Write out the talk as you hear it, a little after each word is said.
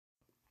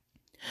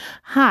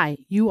Hi,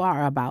 you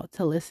are about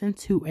to listen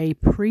to a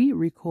pre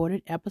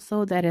recorded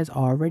episode that has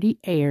already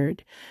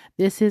aired.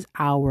 This is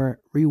our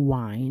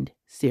Rewind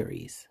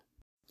series.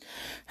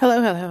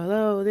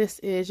 Hello. This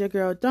is your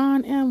girl,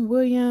 Dawn M.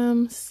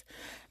 Williams.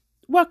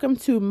 Welcome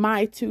to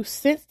My Two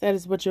Cents. That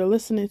is what you're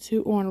listening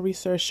to on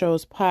Research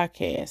Show's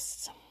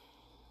podcast.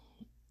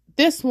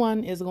 This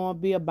one is going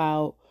to be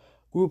about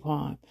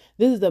Groupon.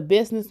 This is the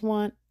business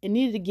one. It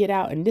needed to get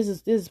out, and this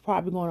is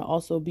probably going to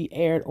also be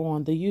aired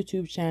on the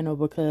YouTube channel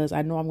because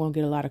I know I'm going to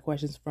get a lot of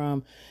questions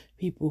from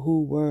people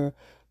who were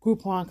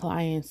Groupon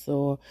clients,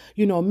 or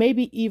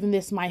maybe even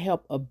this might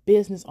help a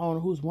business owner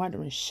who's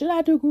wondering, should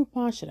I do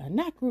Groupon? Should I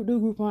not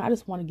do Groupon? I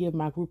just want to give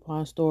my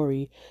Groupon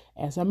story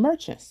as a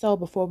merchant. So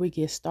before we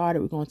get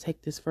started, we're going to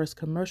take this first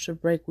commercial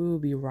break. We will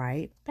be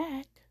right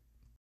back.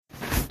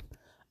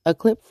 A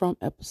clip from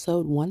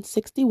episode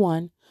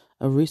 161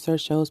 of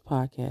Research Show's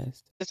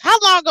podcast. How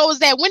long ago was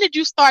that? When did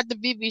you start the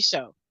VV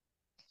show?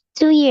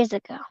 2 years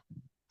ago.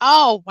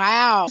 Oh,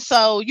 wow.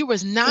 So you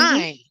was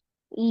 9.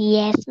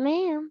 Yes,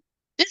 ma'am.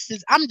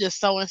 I'm just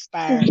so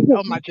inspired.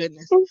 Oh my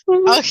goodness.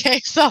 Okay.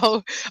 So,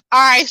 all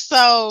right.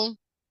 So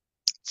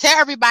tell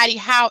everybody,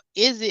 how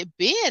is it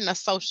being a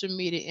social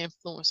media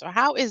influencer?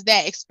 How is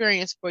that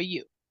experience for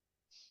you?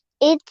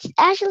 It's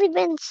actually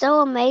been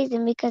so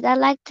amazing because I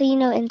like to,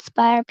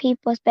 inspire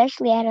people,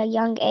 especially at a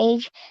young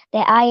age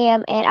that I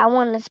am. And I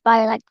want to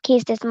inspire like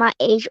kids that's my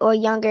age or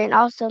younger, and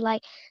also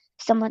like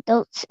some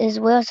adults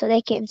as well, so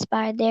they can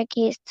inspire their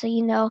kids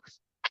to,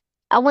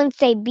 I wouldn't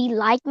say be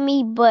like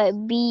me,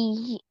 but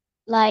be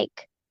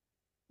like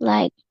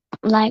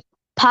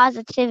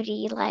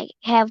positivity, like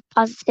have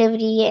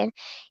positivity and,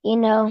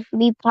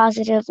 be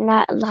positive,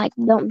 not like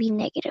don't be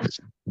negative.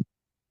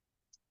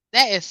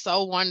 That is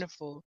so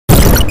wonderful.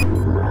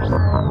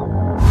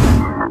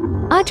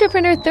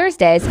 Entrepreneur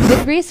Thursdays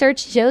with Research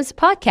Show's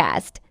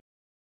podcast.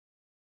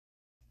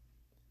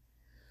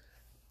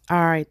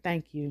 All right,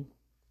 thank you.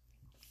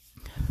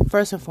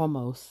 First and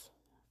foremost,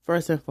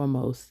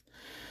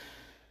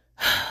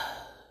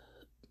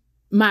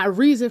 my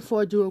reason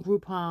for doing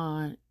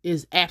Groupon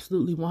is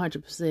absolutely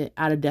 100%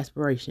 out of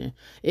desperation.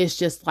 It's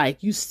just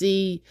like you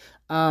see,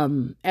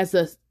 as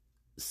a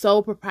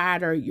sole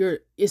proprietor,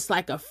 it's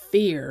like a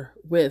fear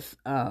with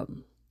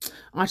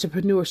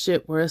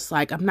entrepreneurship where it's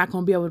like, I'm not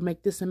going to be able to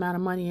make this amount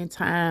of money in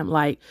time.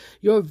 Like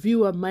your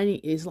view of money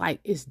is like,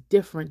 it's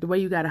different. The way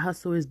you got to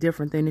hustle is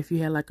different than if you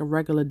had like a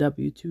regular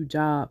W-2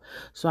 job.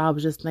 So I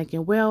was just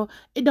thinking, well,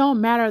 it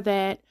don't matter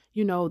that,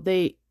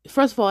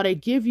 first of all, they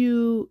give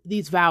you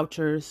these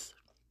vouchers.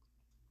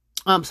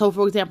 So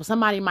for example,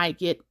 somebody might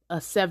get a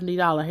 $70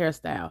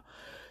 hairstyle.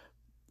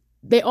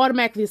 They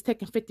automatically is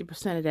taking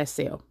 50% of that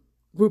sale,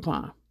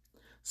 Groupon.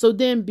 So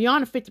then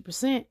beyond the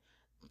 50%,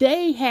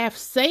 they have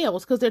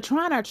sales because they're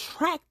trying to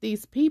attract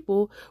these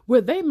people where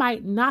they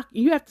might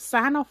you have to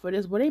sign off for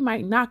this, where they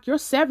might knock your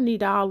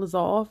 $70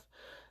 off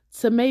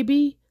to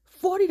maybe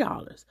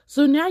 $40.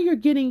 So now you're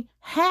getting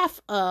half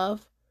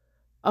of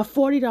a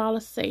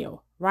 $40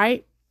 sale,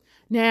 right?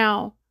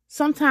 Now,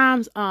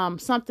 sometimes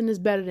something is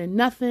better than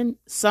nothing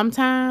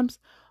sometimes,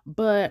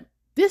 but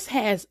this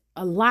has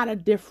a lot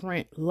of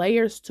different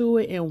layers to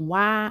it and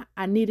why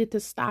I needed to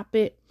stop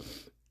it.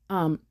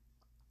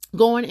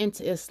 Going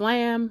into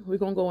Islam, we're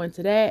going to go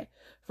into that.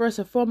 First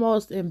and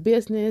foremost, in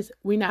business,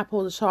 we're not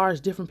supposed to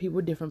charge different people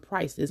different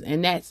prices.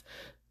 And that's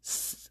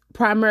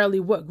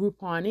primarily what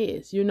Groupon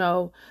is,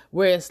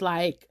 where it's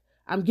like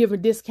I'm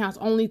giving discounts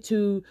only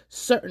to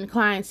certain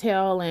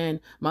clientele and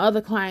my other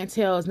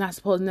clientele is not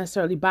supposed to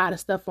necessarily buy the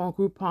stuff on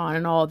Groupon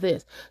and all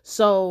this.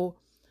 So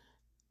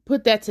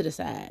put that to the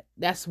side.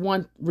 That's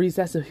one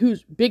reason. That's the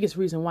biggest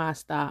reason why I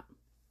stopped.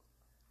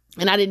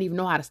 And I didn't even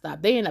know how to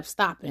stop. They end up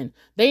stopping.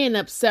 They end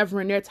up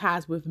severing their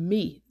ties with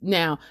me.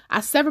 Now,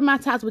 I severed my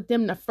ties with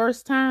them the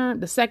first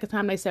time. The second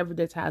time they severed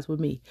their ties with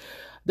me.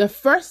 The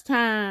first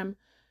time,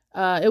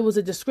 it was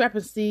a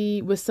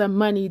discrepancy with some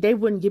money. They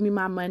wouldn't give me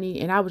my money.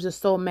 And I was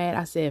just so mad.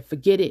 I said,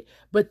 forget it.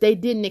 But they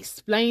didn't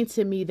explain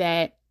to me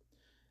that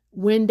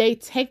when they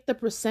take the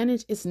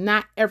percentage, it's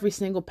not every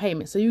single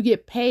payment. So you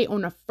get paid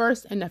on the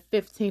 1st and the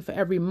 15th for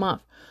every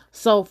month.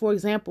 So for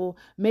example,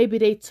 maybe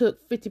they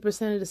took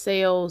 50% of the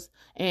sales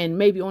and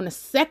maybe on the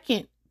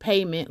second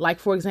payment, like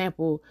for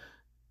example,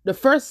 the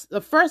first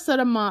of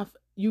the month,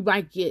 you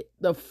might get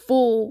the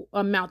full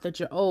amount that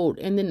you're owed.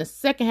 And then the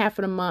second half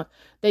of the month,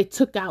 they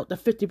took out the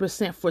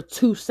 50% for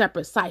 2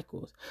 separate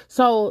cycles.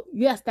 So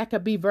yes, that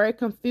could be very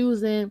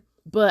confusing.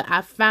 But I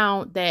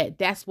found that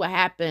that's what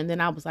happened. Then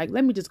I was like,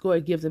 let me just go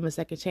and give them a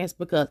second chance,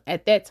 because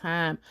at that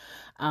time,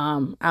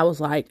 I was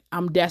like,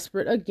 I'm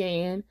desperate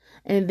again.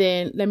 And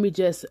then let me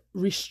just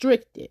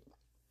restrict it.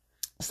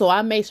 So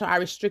I made sure I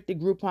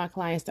restricted Groupon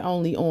clients to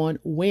only on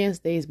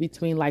Wednesdays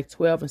between like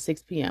 12 and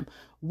 6 p.m.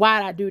 Why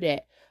did I do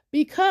that?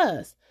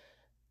 Because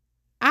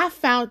I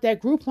found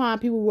that Groupon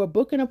people were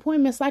booking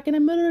appointments like in the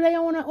middle of the day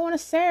on a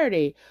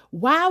Saturday.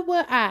 Why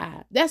would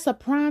I? That's a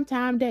prime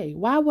time day.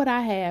 Why would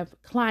I have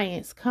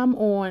clients come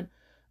on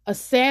a a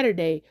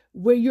Saturday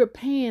where you're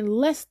paying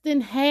less than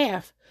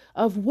half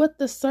of what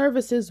the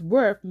service is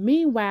worth.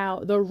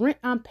 Meanwhile, the rent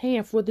I'm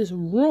paying for this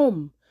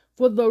room,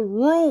 for the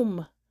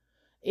room,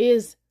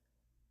 is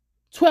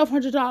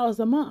 $1,200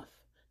 a month.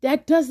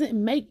 That doesn't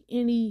make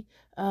any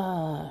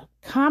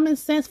common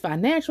sense,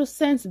 financial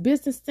sense,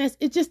 business sense.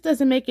 It just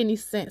doesn't make any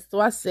sense. So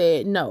I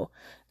said no.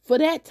 For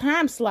that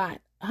time slot,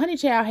 Honey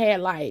Child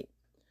had like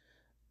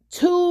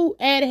 2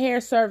 added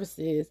hair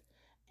services,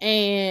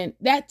 and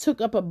that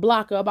took up a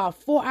block of about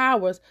 4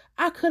 hours.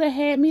 I could have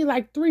had me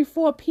like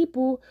 3-4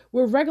 people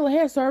with regular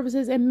hair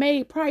services and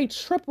made probably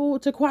triple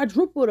to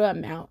quadruple the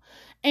amount.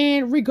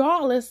 And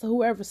regardless,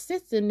 whoever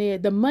sits in there,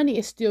 the money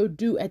is still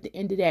due at the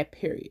end of that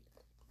period.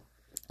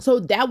 So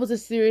that was a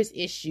serious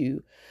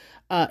issue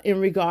in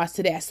regards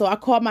to that. So I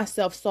called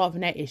myself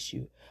solving that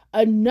issue.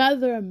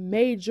 Another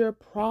major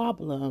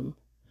problem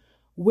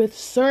with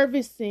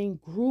servicing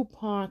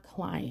Groupon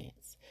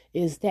clients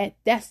is that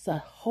that's a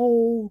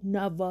whole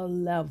nother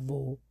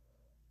level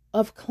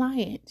of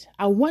client.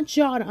 I want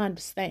y'all to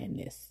understand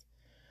this.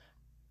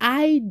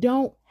 I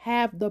don't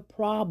have the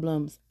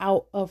problems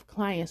out of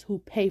clients who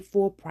pay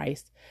full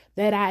price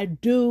that I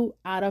do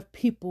out of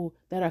people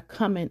that are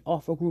coming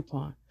off of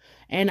Groupon.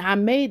 And I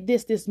made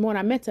this morning.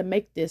 I meant to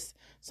make this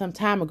some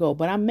time ago,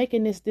 but I'm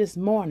making this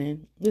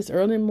morning, this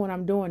early in the morning.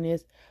 I'm doing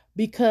this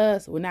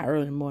because, well, not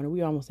early in the morning.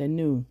 We almost at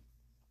noon.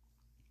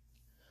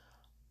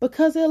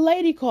 Because a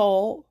lady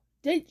called,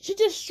 she's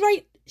just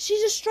straight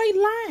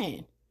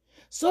lying.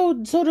 So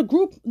the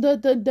group,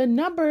 the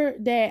number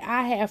that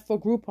I have for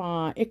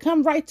Groupon, it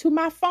comes right to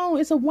my phone.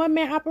 It's a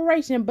one-man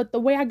operation, but the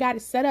way I got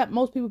it set up,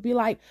 most people be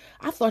like,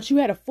 I thought you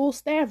had a full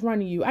staff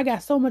running you. I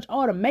got so much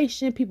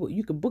automation. People,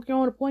 you can book your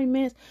own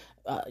appointments,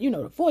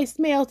 the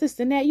voicemails, this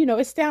and that.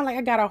 It sounds like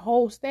I got a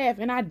whole staff,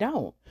 and I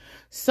don't.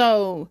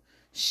 So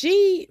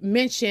she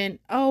mentioned,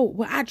 oh,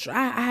 well,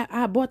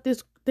 I bought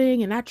this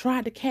thing and I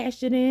tried to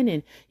cash it in,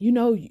 and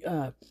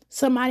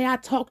somebody I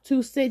talked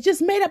to said,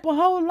 just made up a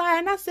whole lie.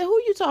 And I said, who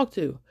you talk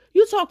to?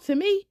 You talk to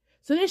me.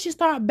 So then she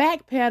started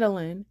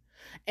backpedaling,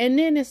 and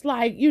then it's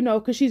like,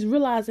 because she's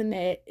realizing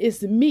that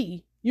it's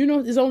me,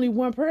 there's only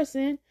one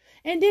person.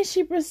 And then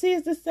she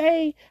proceeds to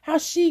say how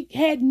she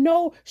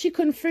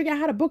couldn't figure out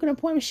how to book an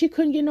appointment. She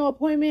couldn't get no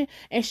appointment,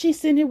 and she's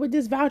sitting here with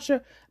this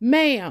voucher.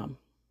 Ma'am,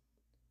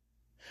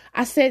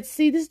 I said,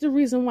 see, this is the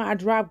reason why I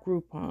dropped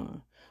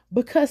Groupon,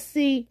 because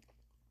see,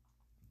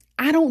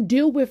 I don't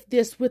deal with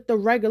this with the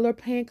regular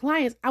paying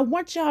clients. I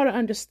want y'all to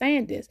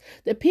understand this.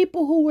 The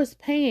people who was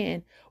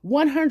paying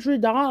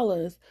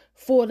 $100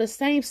 for the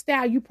same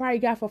style you probably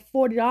got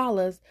for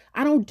 $40,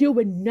 I don't deal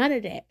with none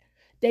of that.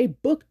 They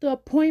booked the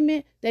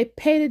appointment, they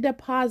paid a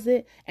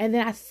deposit, and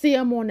then I see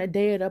them on the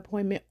day of the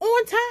appointment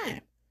on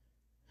time.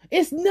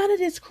 It's none of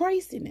this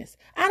craziness.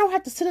 I don't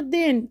have to sit up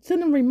there and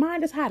send them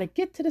reminders how to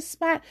get to the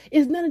spot.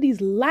 It's none of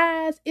these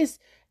lies. It's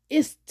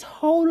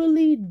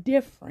totally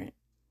different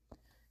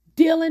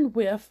dealing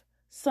with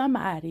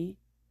somebody.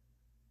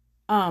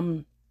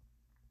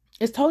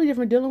 It's totally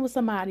different dealing with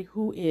somebody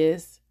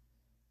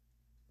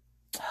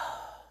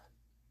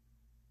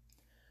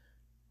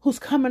who's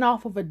coming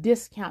off of a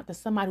discount to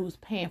somebody who's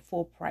paying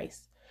full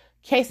price.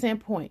 Case in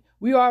point,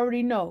 we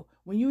already know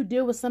when you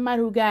deal with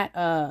somebody who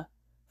got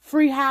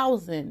free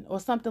housing or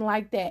something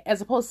like that,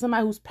 as opposed to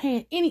somebody who's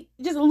paying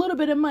just a little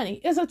bit of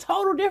money, it's a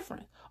total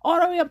difference. All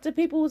the way up to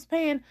people who's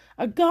paying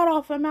a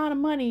god-awful amount of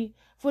money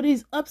for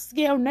these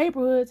upscale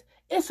neighborhoods.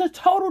 It's a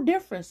total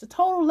difference, a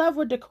total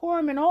level of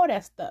decorum and all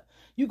that stuff.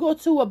 You go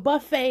to a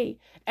buffet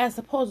as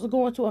opposed to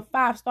going to a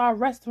 5-star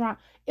restaurant.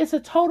 It's a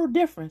total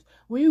difference.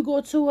 When you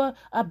go to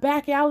a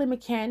back alley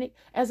mechanic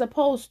as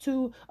opposed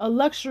to a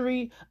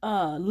luxury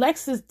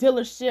Lexus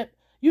dealership,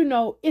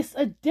 it's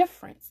a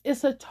difference.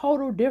 It's a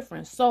total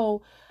difference.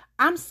 So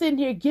I'm sitting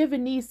here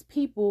giving these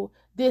people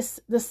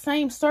the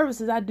same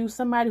services I do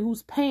somebody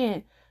who's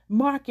paying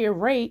market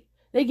rate.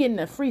 They getting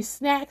the free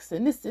snacks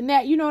and this and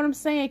that, you know what I'm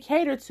saying,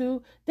 cater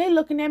to. They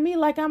looking at me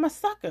like I'm a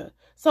sucker.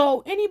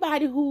 So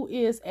anybody who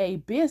is a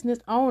business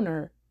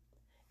owner,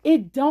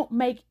 it don't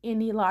make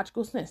any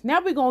logical sense. Now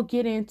we're going to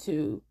get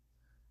into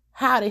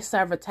how they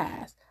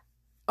advertise.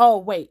 Oh,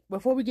 wait,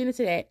 before we get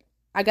into that,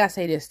 I got to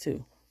say this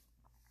too.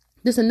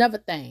 This is another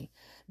thing.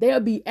 They'll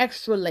be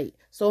extra late.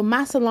 So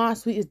my salon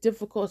suite is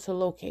difficult to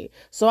locate.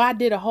 So I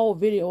did a whole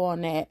video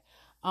on that.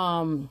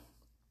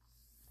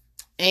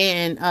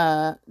 And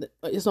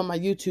it's on my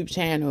YouTube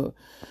channel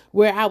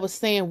where I was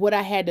saying what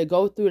I had to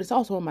go through. It's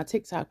also on my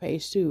TikTok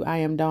page too. I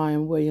am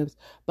Dawn Williams.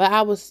 But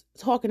I was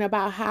talking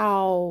about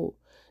how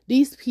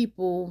these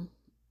people,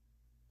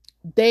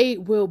 they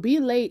will be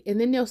late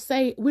and then they'll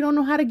say, we don't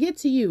know how to get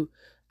to you.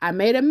 I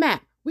made a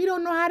map. We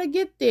don't know how to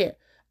get there.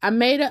 I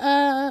made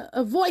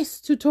a voice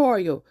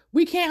tutorial.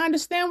 We can't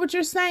understand what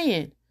you're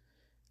saying.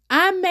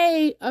 I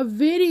made a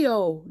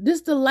video.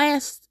 This is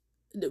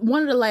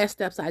one of the last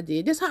steps I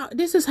did.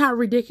 This is how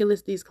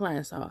ridiculous these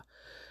clients are.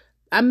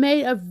 I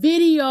made a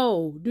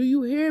video. Do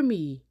you hear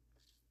me?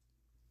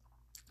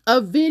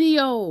 A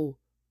video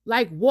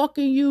like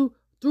walking you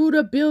through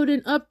the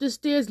building, up the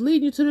stairs,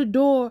 leading you to the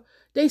door,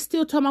 They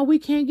still talking about we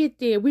can't get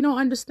there. We don't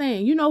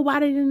understand. You know why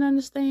they didn't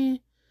understand?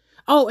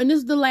 Oh, and this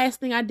is the last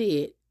thing I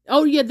did.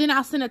 Oh, yeah, then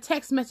I'll send a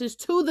text message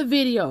to the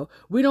video.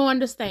 We don't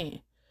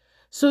understand.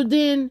 So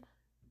then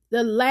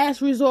the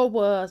last resort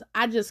was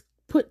I just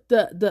put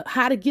the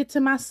how to get to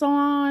my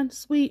salon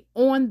suite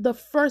on the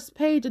first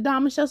page of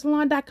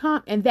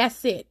DonMichelleSalon.com, and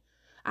that's it.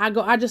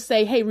 I just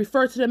say, hey,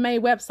 refer to the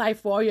main website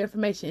for all your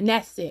information, and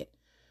that's it.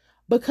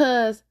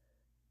 Because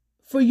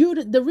for you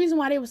to, the reason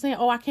why they were saying,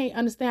 oh, I can't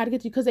understand how to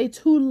get to you, because they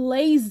too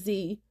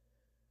lazy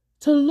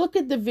to look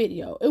at the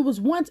video. It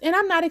was once, and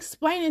I'm not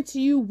explaining to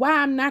you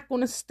why I'm not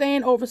going to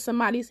stand over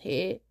somebody's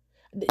head.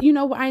 You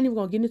know, I ain't even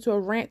going to get into a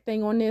rant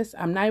thing on this.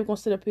 I'm not even going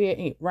to sit up here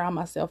and round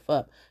myself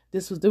up.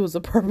 There was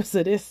a purpose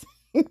of this.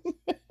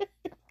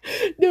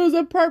 There was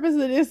a purpose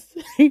of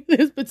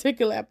this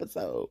particular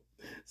episode.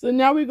 So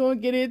now we're going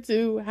to get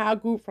into how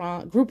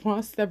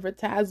Groupon severed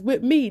ties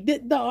with me,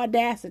 the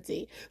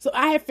audacity. So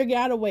I had figured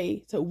out a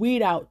way to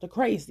weed out the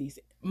crazies,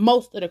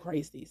 most of the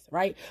crazies,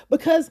 right?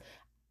 Because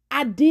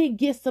I did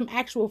get some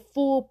actual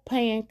full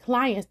paying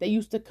clients that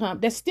used to come,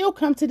 that still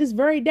come to this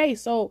very day.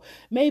 So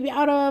maybe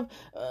out of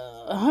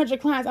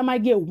 100 clients, I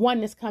might get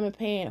one that's coming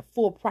paying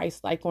full price,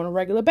 like on a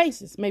regular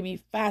basis,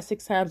 maybe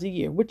 5-6 times a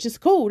year, which is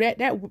cool.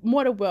 That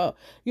more than well,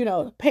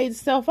 pays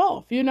itself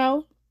off,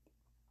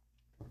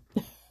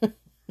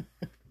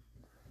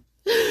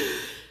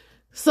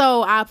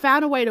 So I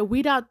found a way to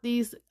weed out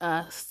these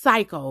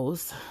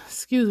psychos.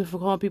 Excuse me for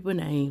calling people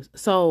names.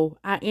 So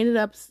I ended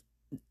up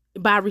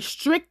by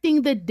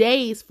restricting the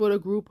days for the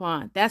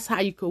Groupon. That's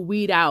how you could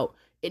weed out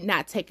it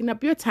not taking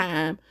up your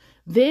time.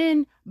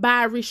 Then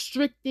by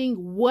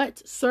restricting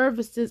what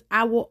services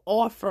I will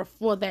offer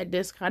for that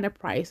discounted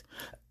price,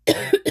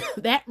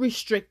 that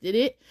restricted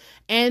it.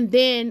 And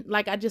then,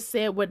 like I just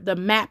said, with the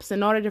maps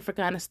and all the different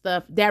kind of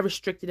stuff, that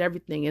restricted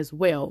everything as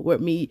well. With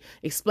me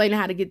explaining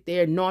how to get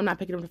there. No, I'm not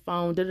picking up the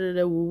phone.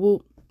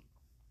 Whoop.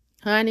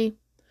 Honey.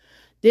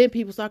 Then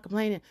people start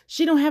complaining,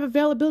 she don't have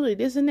availability,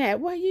 this and that.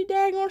 Well, you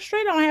daggone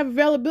straight don't have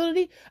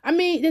availability. I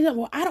mean,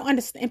 well, I don't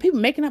understand. People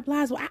making up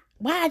lies. Why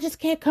I just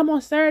can't come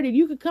on Saturday?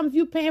 You could come if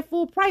you paying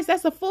full price.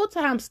 That's a full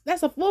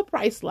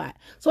price slot.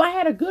 So I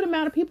had a good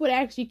amount of people that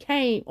actually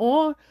came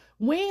on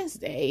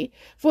Wednesday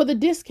for the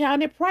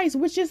discounted price,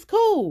 which is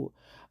cool.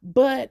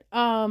 But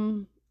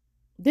then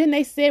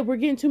they said, we're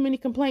getting too many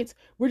complaints.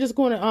 We're just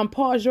going to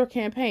pause your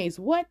campaigns.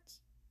 What?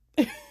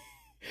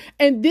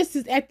 And this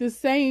is at the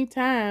same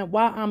time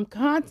while I'm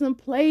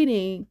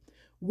contemplating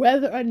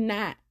whether or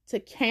not to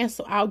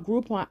cancel out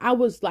Groupon. I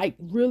was like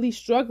really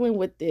struggling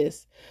with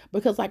this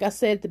because, like I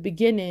said at the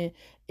beginning,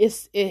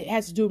 it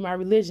has to do with my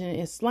religion,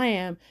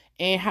 Islam,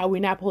 and how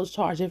we're not supposed to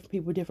charge different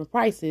people different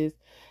prices.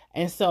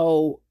 And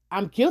so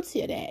I'm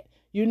guilty of that,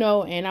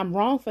 and I'm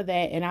wrong for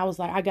that. And I was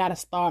like, I got to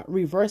start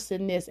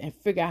reversing this and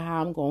figure out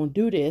how I'm going to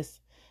do this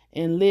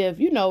and live,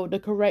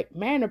 the correct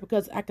manner,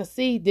 because I could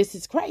see this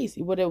is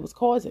crazy what it was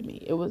causing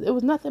me. It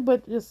was nothing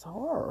but just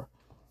horror.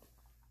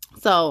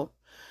 So,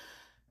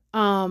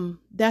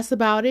 that's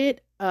about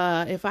it.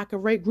 If I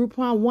could rate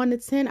Groupon 1 to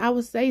 10, I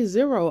would say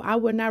 0. I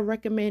would not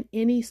recommend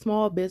any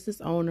small business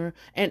owner.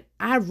 And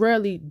I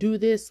rarely do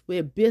this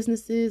with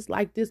businesses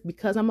like this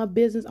because I'm a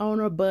business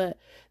owner, but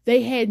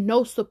they had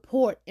no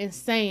support in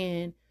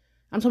saying,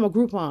 I'm talking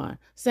about Groupon,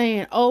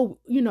 saying, oh,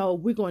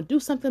 we're going to do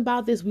something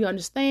about this. We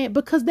understand,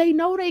 because they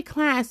know their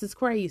clients is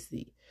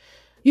crazy.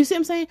 You see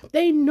what I'm saying?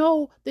 They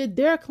know that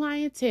their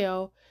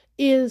clientele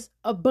is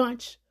a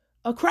bunch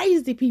of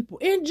crazy people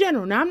in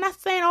general. Now, I'm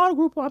not saying all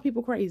the Groupon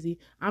people crazy.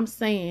 I'm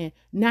saying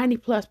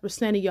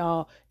 90+% of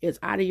y'all is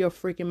out of your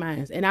freaking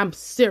minds. And I'm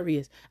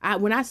serious.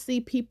 When I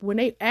see people, when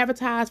they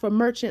advertise for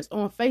merchants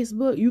on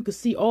Facebook, you can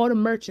see all the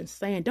merchants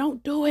saying,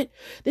 don't do it.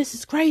 This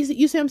is crazy.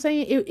 You see what I'm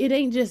saying? It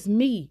ain't just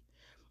me.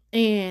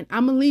 And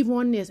I'm going to leave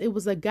on this. It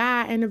was a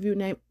guy interviewed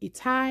named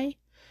Itai.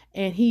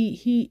 And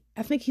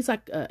I think he's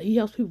like, he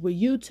helps people with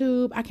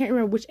YouTube. I can't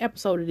remember which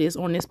episode it is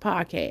on this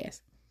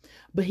podcast.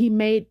 But he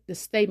made the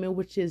statement,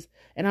 which is,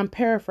 and I'm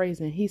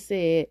paraphrasing. He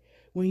said,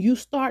 when you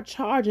start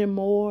charging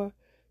more,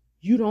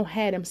 you don't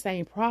have them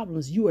same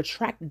problems. You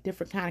attract a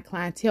different kind of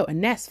clientele.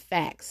 And that's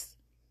facts.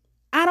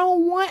 I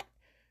don't want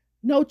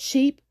no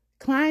cheap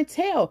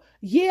clientele.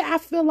 Yeah, I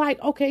feel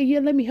like, okay, yeah,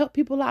 let me help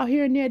people out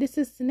here and there, this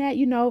and that,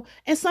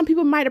 and some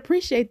people might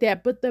appreciate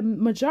that, but the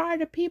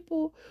majority of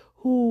people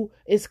who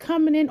is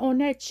coming in on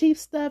that cheap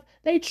stuff,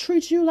 they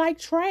treat you like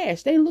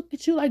trash. They look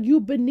at you like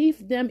you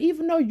beneath them,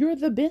 even though you're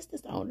the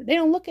business owner. They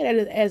don't look at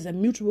it as a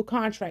mutual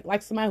contract,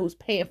 like somebody who's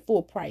paying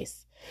full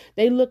price.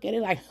 They look at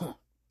it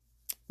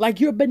like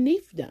you're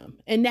beneath them.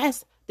 And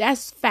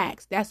that's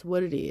facts. That's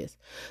what it is.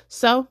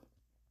 So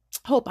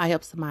hope I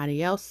help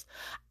somebody else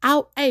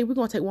out. Hey, we're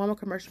going to take one more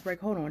commercial break.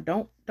 Hold on.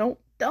 Don't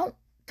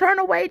turn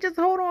away. Just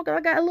hold on, because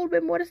I got a little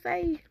bit more to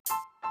say.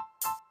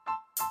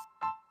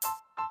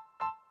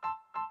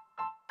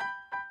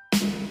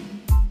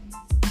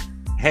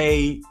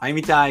 Hey, I'm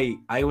Itai.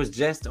 I was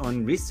just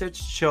on Research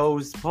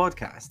Show's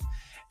podcast,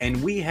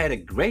 and we had a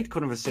great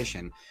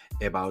conversation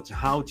about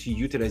how to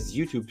utilize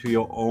YouTube to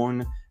your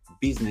own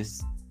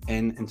business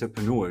and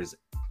entrepreneurs.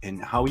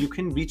 and how you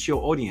can reach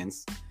your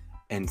audience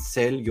and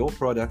sell your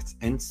products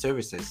and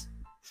services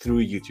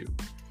through YouTube.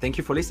 Thank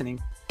you for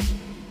listening.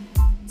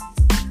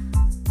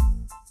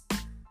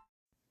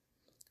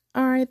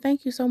 All right,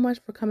 thank you so much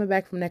for coming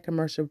back from that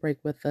commercial break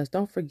with us.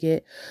 Don't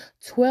forget,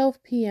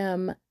 12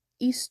 p.m.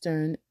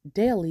 Eastern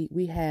daily,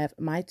 we have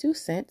My 2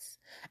 Cents.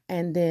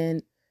 And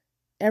then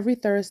every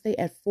Thursday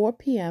at 4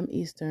 p.m.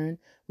 Eastern,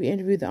 we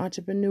interview the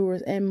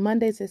entrepreneurs. And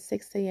Mondays at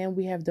 6 a.m.,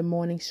 we have the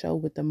morning show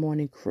with the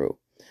morning crew.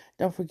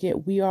 Don't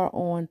forget, we are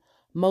on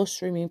most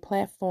streaming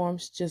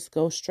platforms. Just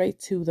go straight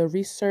to the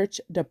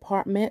research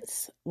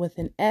departments with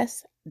an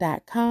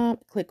S.com.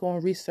 Click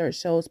on Research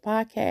Shows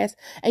Podcast.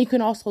 And you can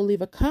also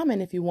leave a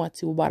comment if you want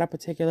to about a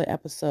particular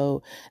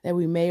episode that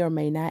we may or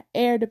may not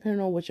air,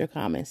 depending on what your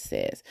comment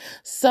says.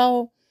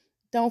 So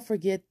don't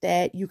forget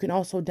that you can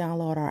also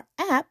download our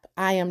app,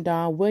 I Am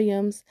Dawn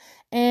Williams,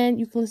 and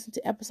you can listen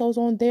to episodes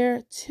on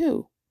there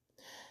too.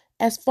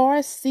 As far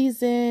as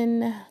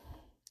season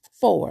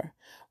 4,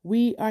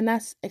 we are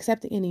not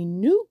accepting any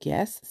new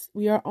guests.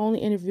 We are only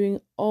interviewing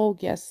old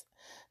guests.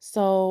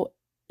 So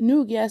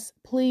new guests,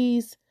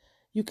 please,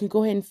 you can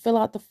go ahead and fill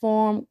out the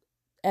form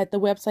at the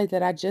website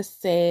that I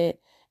just said,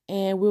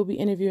 and we'll be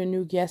interviewing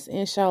new guests,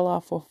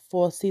 inshallah,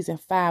 for season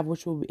 5,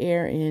 which will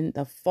air in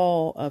the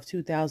fall of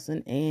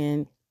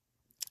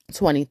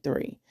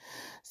 2023.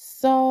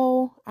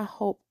 So I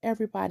hope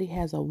everybody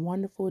has a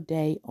wonderful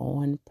day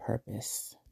on purpose.